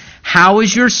say this: how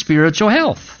is your spiritual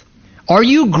health? Are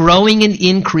you growing and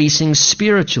increasing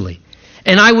spiritually?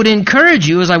 And I would encourage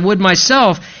you, as I would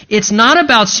myself, it's not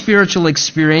about spiritual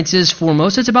experiences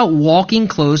foremost, it's about walking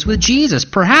close with Jesus.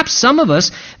 Perhaps some of us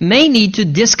may need to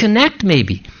disconnect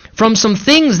maybe from some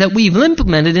things that we've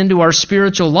implemented into our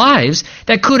spiritual lives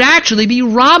that could actually be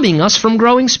robbing us from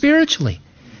growing spiritually.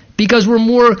 Because we're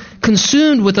more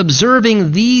consumed with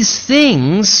observing these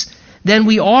things than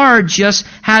we are just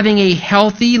having a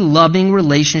healthy, loving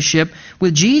relationship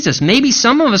with Jesus. Maybe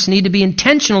some of us need to be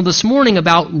intentional this morning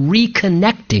about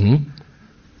reconnecting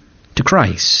to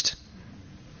Christ.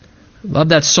 Love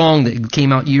that song that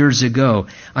came out years ago.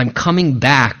 I'm coming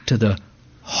back to the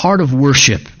heart of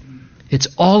worship. It's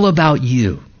all about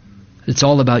you. It's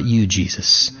all about you,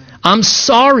 Jesus. I'm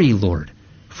sorry, Lord,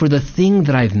 for the thing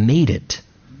that I've made it.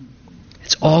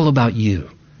 It's all about you.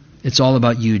 It's all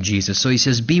about you, Jesus. So he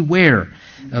says, beware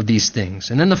of these things.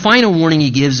 And then the final warning he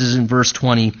gives is in verse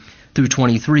 20 through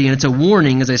 23. And it's a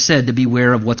warning, as I said, to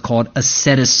beware of what's called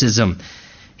asceticism.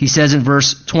 He says in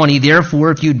verse 20, therefore,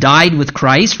 if you died with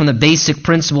Christ from the basic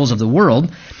principles of the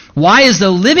world, why, as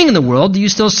though living in the world, do you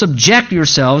still subject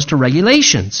yourselves to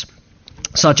regulations,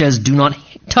 such as do not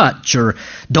touch, or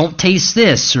don't taste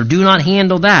this, or do not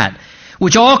handle that,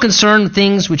 which all concern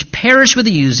things which perish with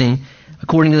the using,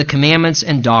 according to the commandments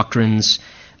and doctrines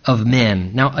of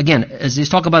men. Now, again, as they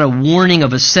talk about a warning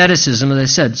of asceticism, as I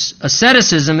said,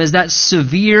 asceticism is that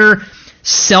severe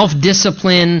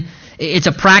self-discipline. It's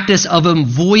a practice of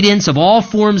avoidance of all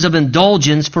forms of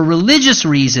indulgence for religious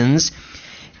reasons,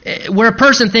 where a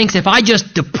person thinks if I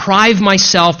just deprive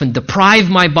myself and deprive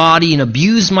my body and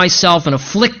abuse myself and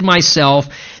afflict myself,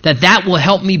 that will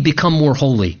help me become more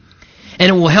holy. And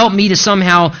it will help me to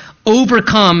somehow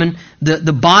overcome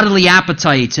the bodily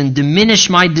appetites and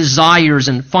diminish my desires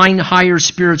and find higher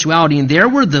spirituality. And there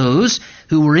were those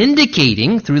who were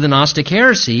indicating through the Gnostic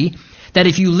heresy that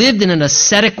if you lived in an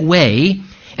ascetic way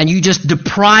and you just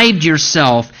deprived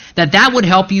yourself, that would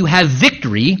help you have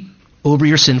victory over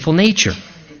your sinful nature.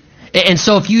 And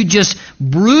so if you just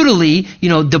brutally,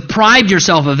 deprived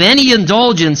yourself of any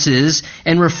indulgences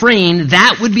and refrain,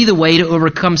 that would be the way to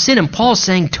overcome sin. And Paul's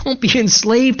saying, don't be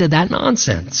enslaved to that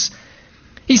nonsense.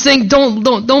 He's saying,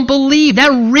 don't believe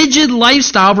that rigid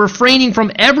lifestyle of refraining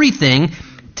from everything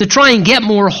to try and get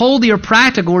more holy or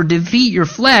practical or defeat your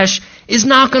flesh is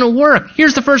not going to work.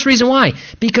 Here's the first reason why.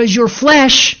 Because your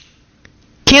flesh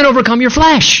can't overcome your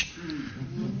flesh.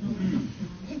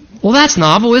 Well, that's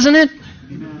novel, isn't it?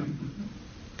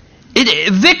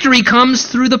 Victory comes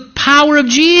through the power of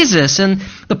Jesus and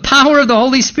the power of the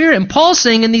Holy Spirit. And Paul's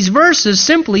saying in these verses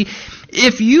simply,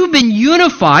 if you've been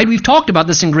unified, we've talked about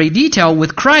this in great detail,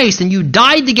 with Christ, and you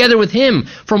died together with Him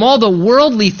from all the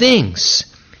worldly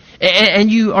things, and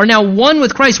you are now one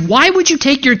with Christ, why would you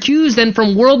take your cues then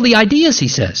from worldly ideas, he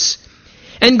says,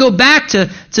 and go back to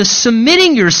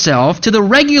submitting yourself to the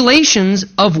regulations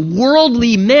of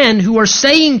worldly men who are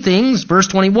saying things, verse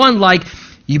 21, like,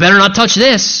 you better not touch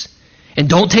this, and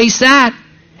don't taste that,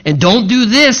 and don't do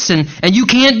this, and you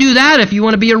can't do that if you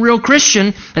want to be a real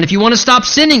Christian, and if you want to stop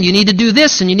sinning, you need to do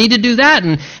this, and you need to do that,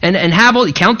 and have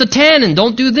all, count to 10, and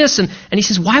don't do this. And he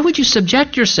says, why would you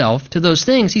subject yourself to those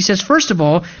things? He says, first of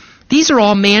all, these are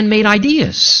all man-made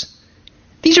ideas.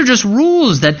 These are just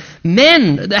rules that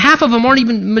men, half of them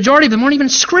majority of them aren't even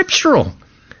scriptural.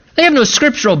 They have no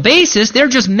scriptural basis. They're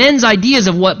just men's ideas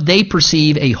of what they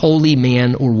perceive a holy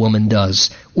man or woman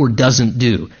does or doesn't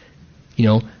do.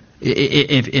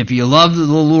 If you love the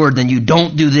Lord, then you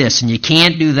don't do this and you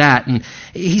can't do that. And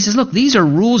he says, look, these are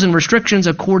rules and restrictions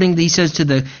according, he says, to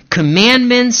the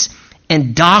commandments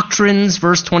and doctrines,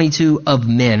 verse 22, of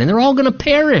men. And they're all going to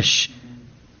perish.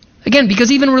 Again,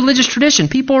 because even religious tradition,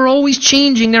 people are always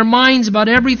changing their minds about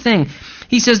everything.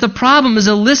 He says the problem is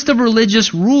a list of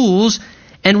religious rules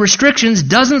and restrictions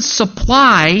doesn't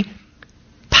supply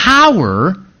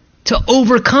power to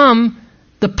overcome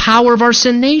the power of our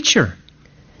sin nature.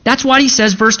 That's why he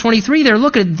says, verse 23 there,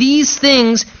 look at these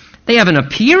things, they have an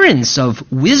appearance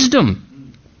of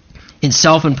wisdom in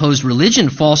self-imposed religion,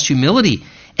 false humility,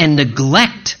 and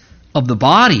neglect of the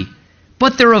body,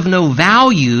 but they're of no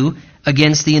value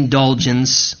against the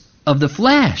indulgence of the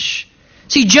flesh.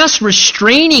 See, just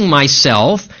restraining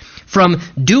myself from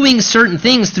doing certain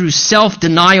things through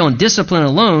self-denial and discipline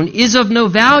alone is of no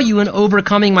value in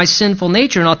overcoming my sinful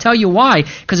nature. And I'll tell you why.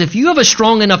 Because if you have a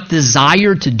strong enough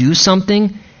desire to do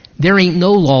something, there ain't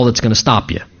no law that's going to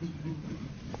stop you.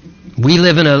 We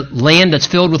live in a land that's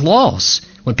filled with laws.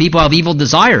 When people have evil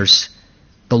desires,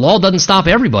 the law doesn't stop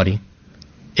everybody.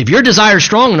 If your desire is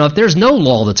strong enough, there's no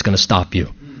law that's going to stop you.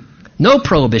 No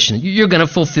prohibition. You're going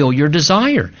to fulfill your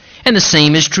desire. And the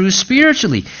same is true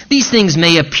spiritually. These things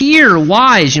may appear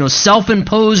wise,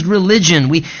 self-imposed religion.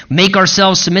 We make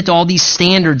ourselves submit to all these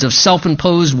standards of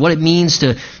self-imposed, what it means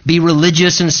to be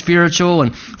religious and spiritual,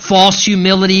 and false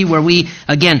humility, where we,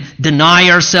 again, deny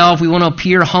ourselves. We want to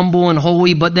appear humble and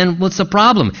holy, but then what's the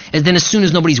problem? And then as soon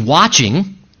as nobody's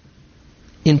watching,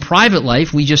 in private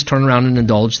life, we just turn around and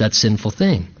indulge that sinful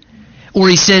thing. Or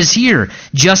he says here,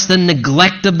 just the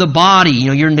neglect of the body.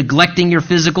 You're neglecting your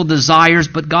physical desires,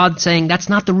 but God's saying that's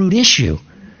not the root issue.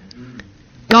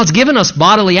 God's given us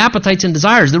bodily appetites and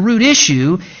desires. The root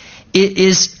issue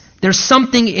is there's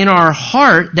something in our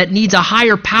heart that needs a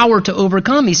higher power to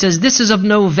overcome. He says this is of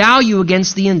no value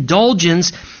against the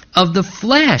indulgence of the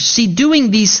flesh. See,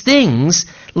 doing these things,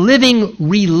 living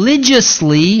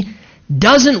religiously,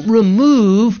 doesn't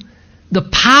remove the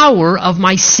power of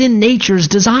my sin nature's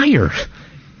desire.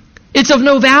 It's of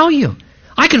no value.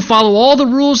 I can follow all the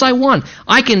rules I want.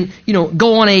 I can,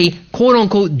 go on a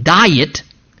quote-unquote diet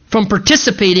from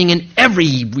participating in every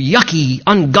yucky,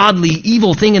 ungodly,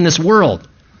 evil thing in this world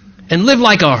and live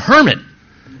like a hermit,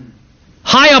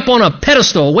 high up on a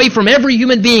pedestal, away from every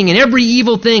human being and every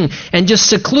evil thing, and just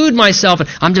seclude myself. And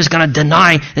I'm just going to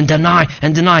deny and deny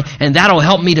and deny, and that'll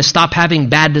help me to stop having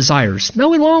bad desires.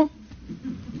 No, it won't.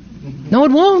 No,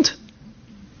 it won't.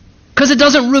 Because it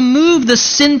doesn't remove the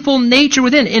sinful nature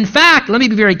within. In fact, let me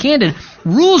be very candid,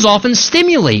 rules often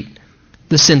stimulate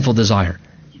the sinful desire.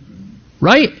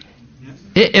 Right?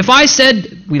 If I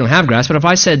said, we don't have grass, but if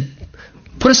I said,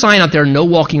 put a sign out there, no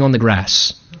walking on the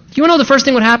grass. You want to know the first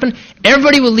thing would happen?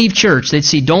 Everybody would leave church. They'd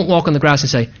see, don't walk on the grass, and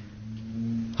say,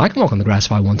 I can walk on the grass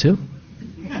if I want to.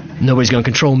 Nobody's going to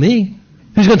control me.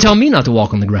 Who's going to tell me not to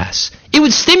walk on the grass? It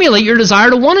would stimulate your desire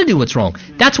to want to do what's wrong.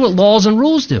 That's what laws and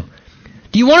rules do.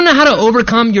 Do you want to know how to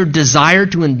overcome your desire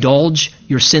to indulge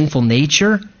your sinful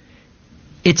nature?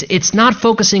 It's not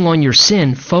focusing on your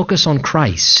sin. Focus on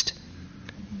Christ.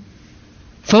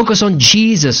 Focus on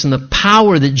Jesus and the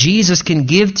power that Jesus can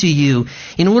give to you.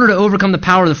 In order to overcome the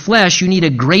power of the flesh, you need a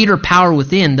greater power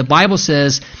within. The Bible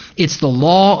says it's the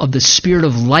law of the Spirit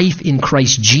of life in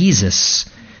Christ Jesus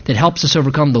that helps us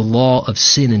overcome the law of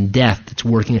sin and death that's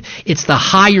working. It's the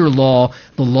higher law,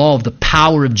 the law of the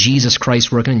power of Jesus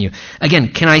Christ working in you.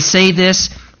 Again, can I say this?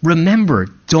 Remember,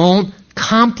 don't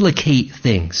complicate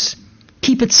things.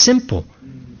 Keep it simple.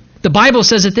 The Bible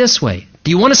says it this way.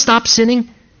 Do you want to stop sinning?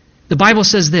 The Bible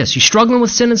says this. You're struggling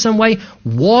with sin in some way?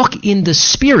 Walk in the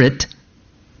Spirit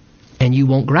and you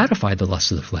won't gratify the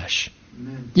lust of the flesh.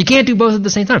 Amen. You can't do both at the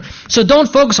same time. So don't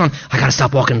focus on, I got to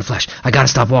stop walking in the flesh. I got to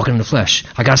stop walking in the flesh.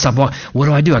 I got to stop walking. What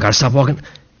do? I got to stop walking.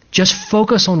 Just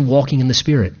focus on walking in the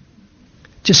Spirit.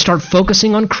 Just start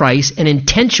focusing on Christ and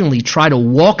intentionally try to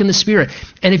walk in the Spirit.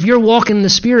 And if you're walking in the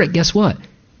Spirit, guess what?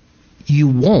 You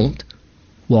won't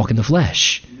walk in the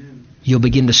flesh. You'll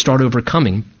begin to start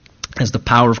overcoming as the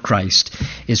power of Christ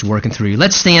is working through you.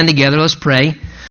 Let's stand together. Let's pray.